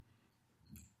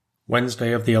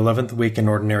Wednesday of the 11th week in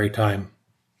Ordinary Time.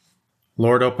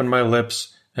 Lord, open my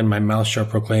lips, and my mouth shall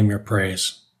proclaim your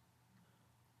praise.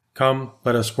 Come,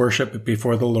 let us worship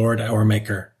before the Lord our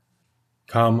Maker.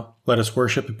 Come, let us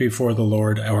worship before the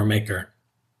Lord our Maker.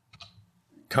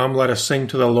 Come, let us sing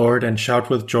to the Lord and shout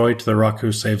with joy to the Rock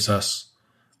who saves us.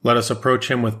 Let us approach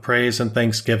him with praise and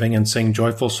thanksgiving and sing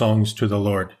joyful songs to the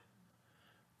Lord.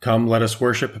 Come, let us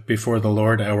worship before the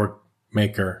Lord our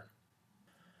Maker.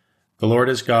 The Lord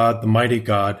is God, the mighty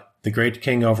God, the great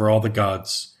King over all the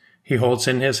gods. He holds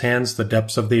in his hands the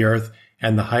depths of the earth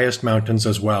and the highest mountains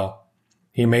as well.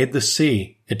 He made the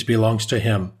sea, it belongs to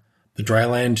him, the dry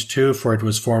land too, for it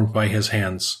was formed by his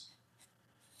hands.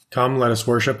 Come, let us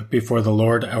worship before the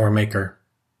Lord our Maker.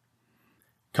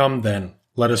 Come then,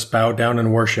 let us bow down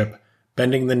and worship,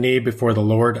 bending the knee before the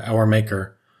Lord our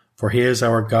Maker, for he is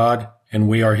our God, and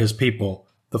we are his people,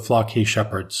 the flock he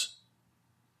shepherds.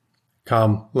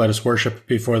 Come, let us worship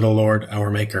before the Lord our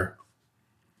Maker.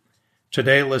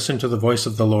 Today listen to the voice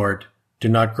of the Lord. Do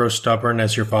not grow stubborn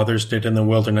as your fathers did in the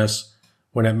wilderness,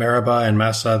 when at Meribah and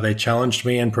Massah they challenged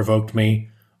me and provoked me,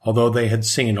 although they had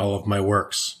seen all of my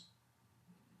works.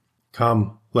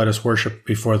 Come, let us worship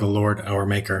before the Lord our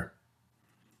Maker.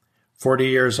 40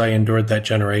 years I endured that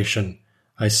generation.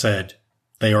 I said,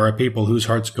 they are a people whose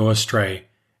hearts go astray,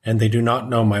 and they do not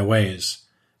know my ways.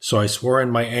 So I swore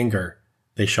in my anger,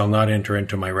 they shall not enter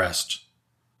into my rest.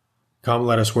 Come,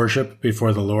 let us worship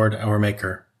before the Lord our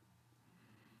Maker.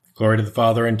 Glory to the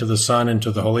Father, and to the Son, and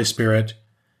to the Holy Spirit,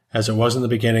 as it was in the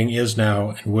beginning, is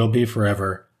now, and will be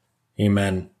forever.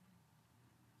 Amen.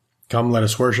 Come, let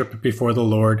us worship before the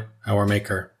Lord our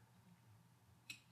Maker.